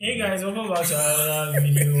Hey guys, welcome back to another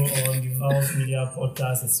video on the Valve Media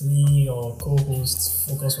Podcast. It's me, your co-host,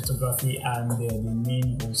 Focus Photography, and the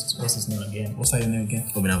main host. What's his name again? What's your name again?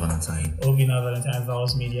 Obina Valentine. Obina Valentine,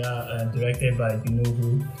 Valve Media, directed by you know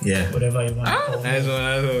who. Yeah. Whatever you want to call Nice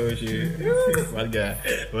one. Bad guy.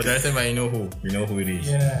 But directed by you know who. You know who it is.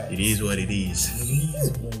 Yeah. It is what it is. It is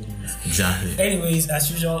what it is. Exactly. Anyways, as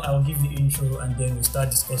usual, I'll give the intro and then we'll start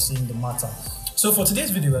discussing the matter. So for today's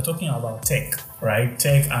video, we're talking about tech, right?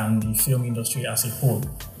 Tech and the film industry as a whole.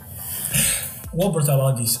 What brought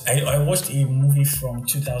about this? I watched a movie from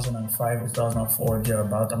 2005 or 2004,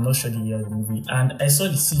 thereabout. I'm not sure the year of the movie. And I saw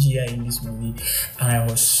the CGI in this movie and I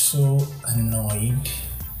was so annoyed.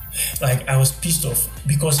 Like, I was pissed off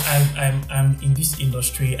because I'm in this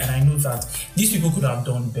industry and I know that these people could have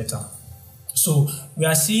done better. So we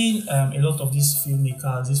are seeing a lot of these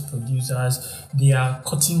filmmakers, these producers, they are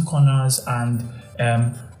cutting corners and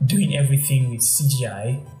doing everything with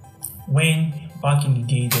CGI. When back in the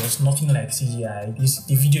day there was nothing like CGI.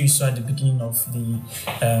 The video you saw at the beginning of the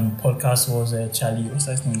podcast was Charlie. What's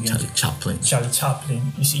his name again? Charlie Chaplin. Charlie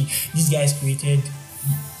Chaplin. You see, these guys created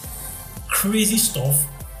crazy stuff,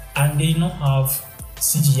 and they did not have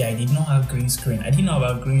CGI. They did not have green screen. I didn't know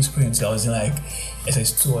about green screen until I was in like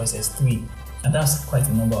SS2 or SS3. And that's quite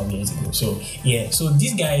a number of years ago. So yeah, so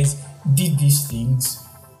these guys did these things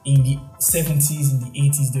in the 70s, in the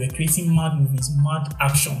 80s. They were creating mad movies, mad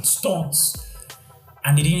action, stunts,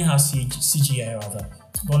 and they didn't have CGI rather.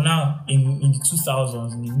 But now in the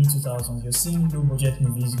 2000s, in the mid 2000s, you're seeing low budget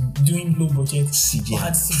movies doing low budget CGI.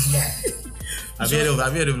 Bad CGI. I've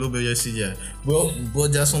heard of low budget CGI. Well,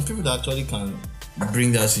 but there are some people that actually can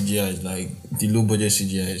bring that CGI, like the low budget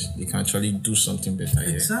CGI, they can actually do something better.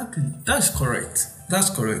 Exactly, that's correct.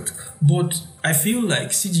 But I feel like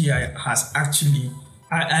CGI has actually,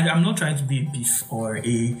 I'm not trying to be a beef or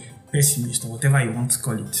a pessimist or whatever you want to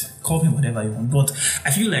call it. Call me whatever you want. But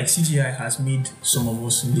I feel like CGI has made some of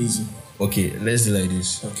us lazy. Okay, let's do like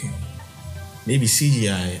this. Okay. Maybe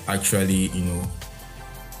CGI actually,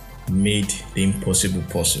 made the impossible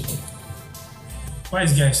possible. Why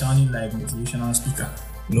is guy sounding like motivational speaker?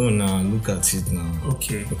 No, look at it now.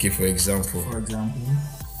 Okay. Okay, for example.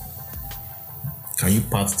 Can you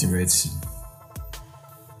part the Red Sea?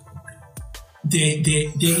 There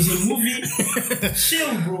is a movie.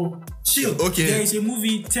 Chill, bro. Chill. Okay. There is a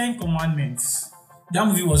movie, 10 Commandments. That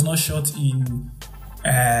movie was not shot in.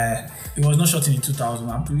 It was not shot in the 2000s.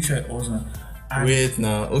 I'm pretty sure it wasn't. Wait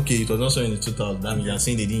now, okay, it was not shot in the 2000s. That means you're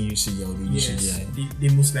saying they didn't use CGI or they used CGI. They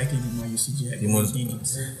most likely did not use CGI. They did it.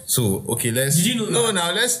 So, okay, let's. Did you know No, that?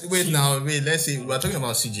 now let's wait. Let's say we're talking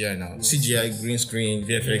about CGI now. Yes. CGI, green screen,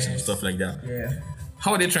 VFX, and stuff like that. Yeah.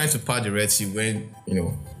 How are they trying to part the Red Sea when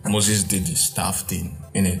Moses did the staff thing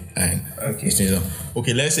in it? And okay,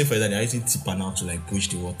 let's say for example they're using tipper now to like push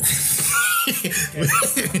the water.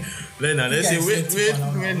 Let's say wait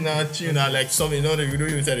now, chill now, like something. No, you don't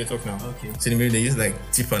even tell they talk now. Okay. So maybe they use like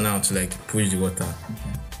tipper now to like push the water.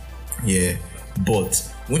 Okay. Yeah, but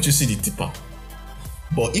once you see the tipper,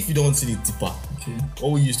 but if you don't see the tipper, okay,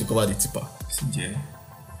 what we use to cover the tipper? CGI.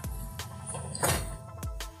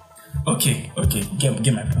 Okay,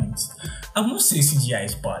 get my point. I won't say CGI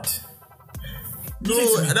is bad. No,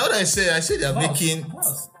 that's what I said. I said they're making. I'm not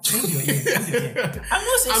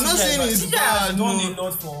saying it's CGI bad. has done a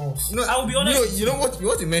lot for us. No, I will be honest. You know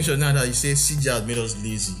what you mentioned now that you say CGI has made us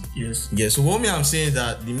lazy. Yes. Yeah. So what I'm saying is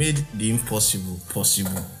that they made the impossible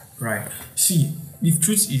possible. Right. See, the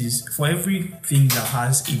truth is, for everything that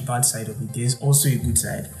has a bad side of it, there's also a good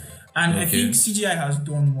side. And I think CGI has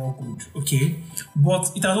done more good, okay? But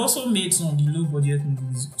it has also made some of the low budget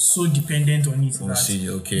movies so dependent on it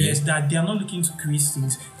yes, that they are not looking to create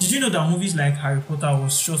things. Did you know that movies like Harry Potter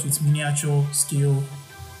was shot with miniature scale?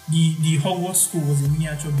 The Hogwarts school was a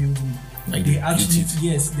miniature building. Like they actually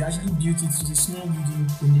built it to a small building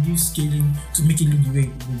and they used scaling to make it look the way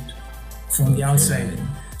it looked from the outside.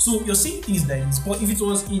 So you're seeing things like this, but if it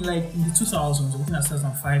was in the 2000s, looking at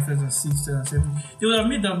 2005, 2006, 2007, they would have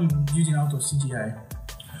made that building out of CGI.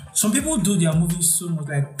 Some people do their movies so much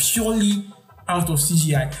like purely out of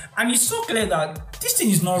CGI, and it's so clear that this thing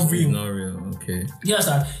is not real. It's not real, okay. Yes,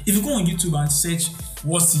 sir. If you go on YouTube and search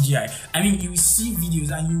what's CGI, I mean, you will see videos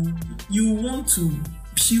and you want to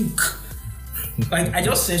puke. Like I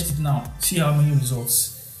just searched it now, see how many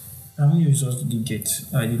results. How many results did they get?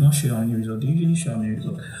 I did not show how many results. They usually show how many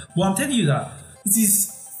results. But I'm telling you that it is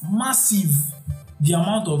massive, the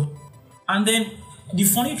amount of. And then the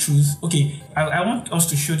funny truth, okay, I want us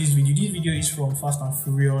to show this video. This video is from Fast and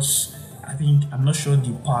Furious. I'm not sure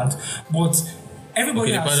the part, but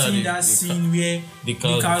everybody has seen that scene where the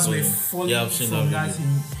cars were falling from that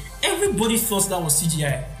thing. Everybody thought that was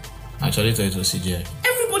CGI. I actually thought it was CGI.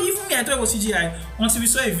 Everybody, even me, I thought it was CGI until we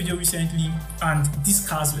saw a video recently and these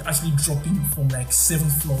cars were actually dropping from like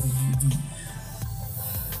 7th floor of the building.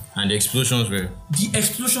 And the explosions were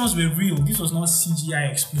real. This was not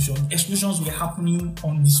CGI explosion. Explosions were happening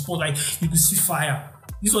on the spot, like you could see fire.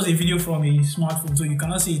 This was a video from a smartphone, so you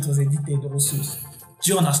cannot say it was edited also.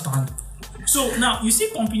 Do you understand? So now you see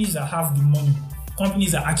companies that have the money,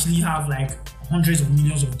 companies that actually have like hundreds of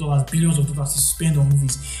millions of dollars, billions of dollars to spend on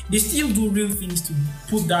movies. They still do real things to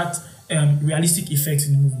put that realistic effects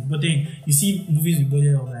in the movie. But then you see movies with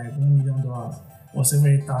budget of like $1 million or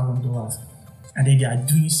several $1,000. And then they are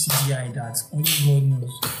doing CGI that only God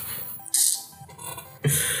knows.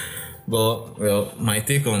 But well, my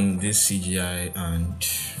take on this CGI and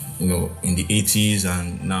in the 80s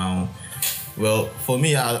and now, well, for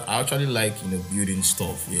me, I actually like building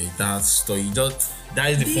stuff. Yeah, that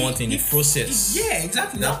is the fun thing. The process. Yeah,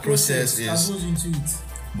 exactly. That process is that goes into it.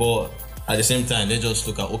 But at the same time, let's just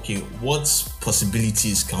look at what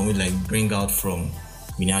possibilities can we like bring out from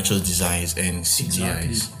miniature designs and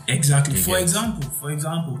CGIs. Exactly. For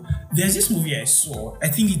example, there's this movie I saw. I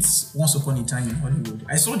think it's Once Upon a Time in Hollywood.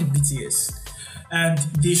 I saw the BTS, and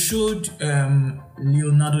they showed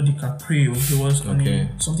Leonardo DiCaprio. He was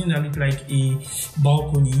on something that looked like a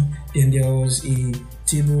balcony. Then there was a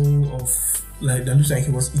table of like that looks like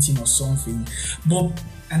he was eating or something.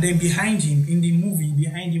 And then behind him, in the movie,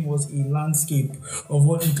 behind him was a landscape of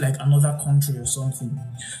what looked like another country or something.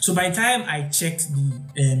 So by the time I checked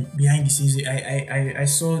the behind the scenes, I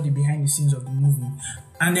saw the behind the scenes of the movie.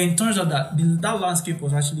 And then it turns out that that landscape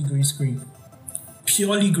was actually green screen.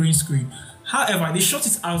 Purely green screen. However, they shot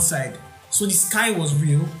it outside. So the sky was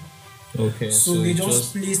real. Okay. So they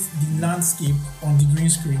just placed the landscape on the green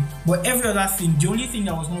screen. But every other thing, the only thing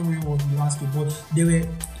that was not real was the landscape. But there were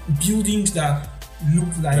buildings that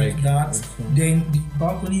looked like that. Okay. Then the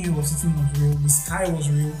balcony he was sitting was real. The sky was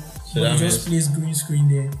real. So they just placed green screen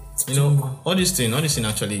there. All these things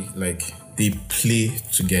actually like they play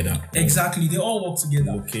together. Exactly, they all work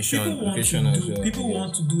together. People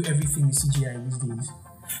want to do everything with CGI these days.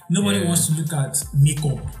 Nobody wants to look at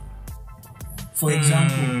makeup. For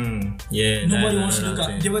example, nobody wants to look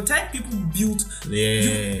at. There were times people built.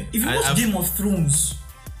 If you watch Game of Thrones,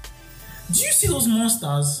 do you see those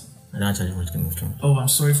monsters? I don't actually watch Game of Thrones. Oh, I'm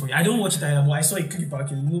sorry for you. I don't watch it either, but I saw a clip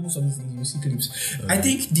actually. Most of these things you see clips. I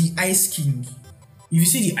think the Ice King. If you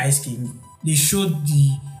see the Ice King, they showed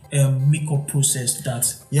the makeup process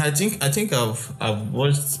that. Yeah, I think I've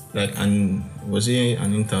watched like an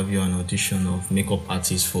interview, an audition of makeup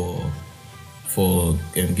artists for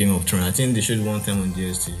Game of Thrones. I think they showed one time on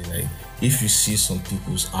DSTV. Like if you see some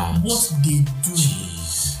people's art, what they do.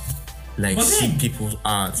 Jeez. Like see people's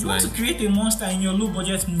art. You want to create a monster in your low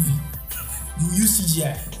budget movie, you use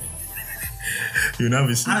CGI. You now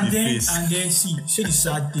be seeing the face. And then see the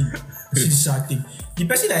sad thing. The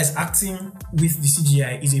person that is acting with the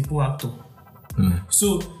CGI is a poor actor.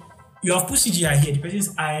 So you have put CGI here, the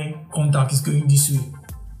person's eye contact is going this way.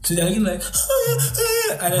 So they're looking like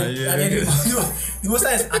and then the monster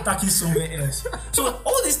is attacking somewhere else. So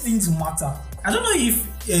all these things matter. I don't know if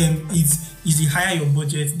the higher your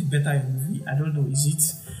budget, the better your movie. I don't know. Is it?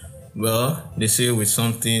 Well, they say with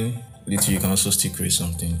something little you can also still create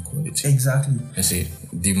something quality. Exactly. I say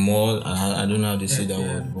the more I don't know how they say that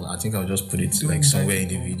word, but I think I'll just put it like somewhere in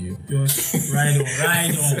the video. Just right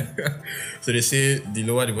on. So they say the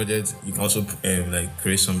lower the budget, you can also like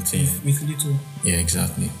create something with little. Yeah,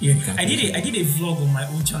 exactly. Yeah, I did a vlog on my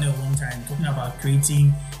own channel one time talking about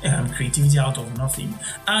creating creativity out of nothing,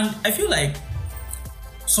 and I feel like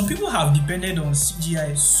some people have depended on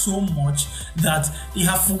CGI so much that they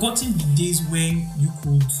have forgotten the days when you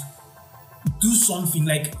could do something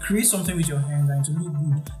like create something with your hands and to look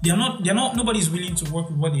good. They're not. Nobody's willing to work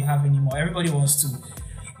with what they have anymore. Everybody wants to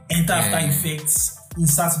enter After Effects,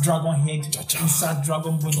 insert dragon head, insert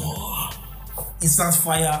dragon body, insert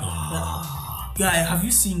fire. Guy, have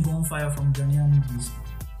you seen Gunfire from Ghanaian movies?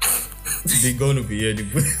 They're gonna be here.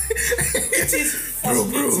 It is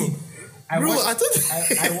fascinating. I watched.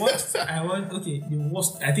 Okay, the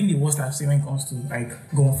worst. I think the worst I've seen when it comes to like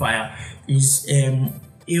Gunfire is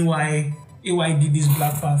AY did this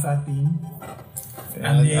Black Panther thing,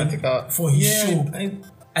 and then for his show,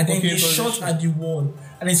 and then they shot at the wall,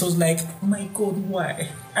 and it was like, oh my God, why?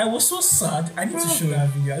 I was so sad. I need to show that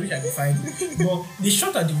video. I wish I could find it. But they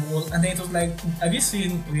shot at the wall, and then it was like, have you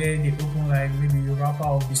seen where they open like maybe a wrapper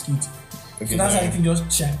or biscuit? So that's how you can just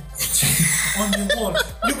check on the wall.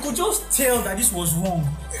 You could just tell that this was wrong.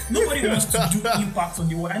 Nobody wants to do impact on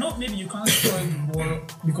the wall. I know maybe you can't spoil the wall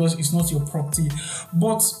because it's not your property,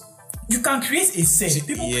 but You can create a set.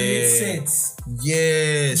 People create sets.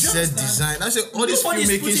 Yeah, set design. That's it. All this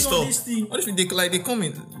filmmaking stuff. All this they come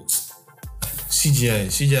in.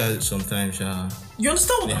 CGI sometimes. You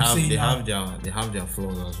understand what I'm saying? They have their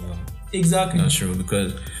flaws as well. Exactly. That's true,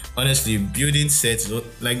 because honestly, building sets,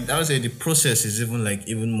 like I would say, the process is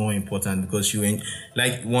even more important, because you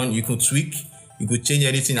could tweak, you could change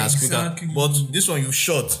anything as quick. But this one you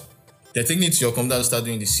shot. They're taking it to your computer to start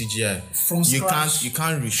doing the CGI. From scratch. You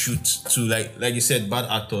can't reshoot to like you said, bad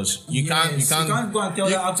actors. You can't go and tell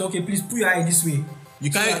the actor, okay, please put your eye this way.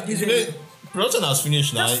 You can't. Production has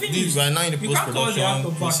finished now. We are now in the post-production process. You can't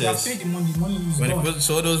call the actor back. You have paid the money is gone.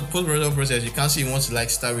 So those post-production process, you can't see you want to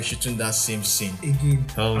start reshooting that same scene again.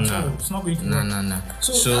 Oh no, it's not going to work. No.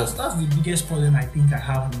 So that's the biggest problem I think I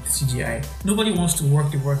have with CGI. Nobody wants to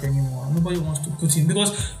work the work anymore. Nobody wants to put in,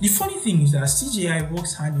 because the funny thing is that CGI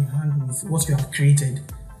works hand in hand with what you have created.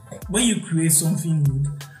 When you create something good,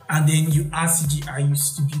 and then you add CGI, you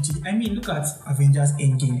see beauty. I mean, look at Avengers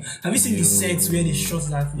Endgame. Have you seen the sets where they shot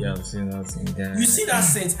that? Yeah, I've seen that thing. Yeah. You see that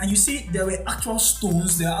set, and you see there were actual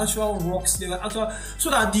stones, there were actual rocks, there were actual, so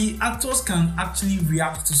that the actors can actually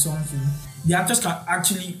react to something. The actors can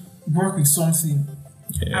actually work with something.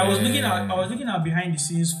 Yeah. I was looking at behind the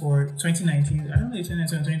scenes for 2019. I don't know if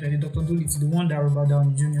 2019 Dr. Dolittle, the one that Robert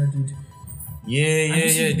Downey Jr. did.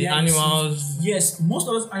 Yeah. The animals. Yes, most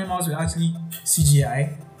of those animals were actually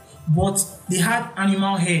CGI. But they had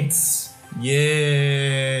animal heads.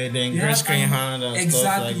 Yeah, then green screen hand and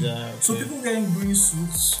stuff like that. So people wearing green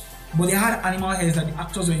suits, but they had animal heads that the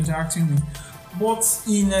actors were interacting with. But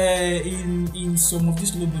in some of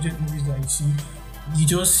these low budget movies that you see, you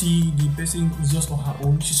just see the person is just on her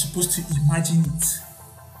own. She's supposed to imagine it,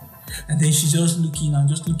 and then she's just looking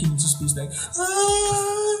into space like,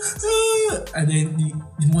 and then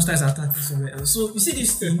the monsters attack somewhere else. So you see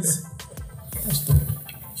these things.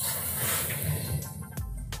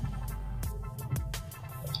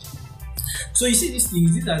 So you see these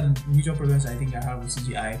things, these are the major problems I think I have with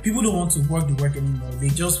CGI. People don't want to work the work anymore. They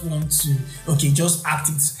just want to, just act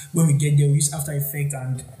it. When we get there, we use After Effects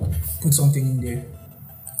and put something in there.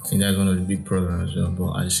 I think that's one of the big problems as well.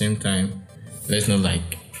 But at the same time, let's not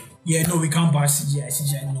like... Yeah, no, we can't bash CGI.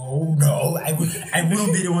 CGI, no, I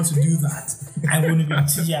wouldn't be the one to do that. I wouldn't be.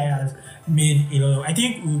 CGI has made a lot of... I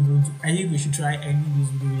think we should try ending this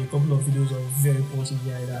video with a couple of videos of very poor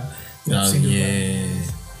CGI that...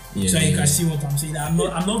 Yeah, so you can see what I'm saying. I'm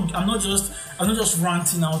not just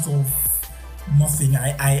ranting out of nothing.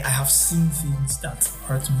 I have seen things that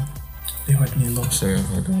hurt me. They hurt me a lot. Sorry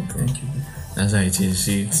about that, bro. Thank you. That's how it is.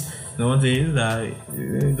 See, the one thing is that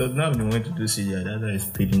it does not have the way to do CGI. That's why it's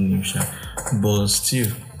paying him, sha. But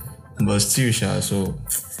still, sha. So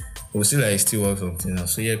we'll see like still work something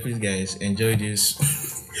else. So yeah, please guys, enjoy this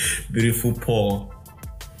beautiful pour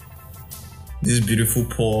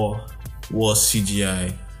was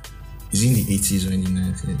CGI. Is in the 80s or in the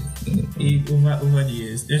 90s? Over the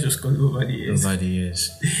years. Let's just call it over the years. Over the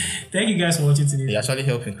years. Thank you guys for watching today. It actually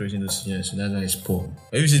helped in creating those CGI, so that's why it's poor.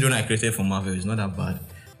 Obviously, the one I created for Marvel is not that bad.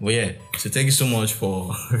 But yeah, so thank you so much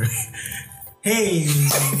for... Hey!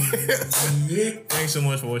 Thanks so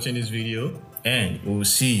much for watching this video, and we will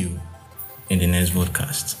see you in the next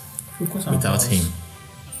podcast. Without him.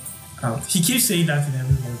 He keeps saying that in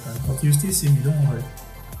every podcast, but you still see me, don't worry.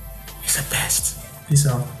 He's the best. Peace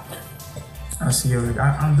out. I'll see you.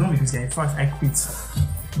 I'm done with this guy. In fact, I quit.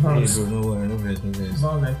 Hey bro, no worry, no verse.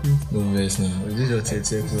 Vowels, I quit. No verse now. Is this your take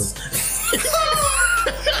bro?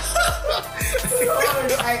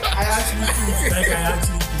 I actually quit.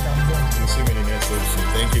 I'm done. We'll see you in the next episode.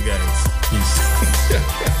 Thank you guys.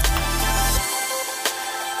 Peace.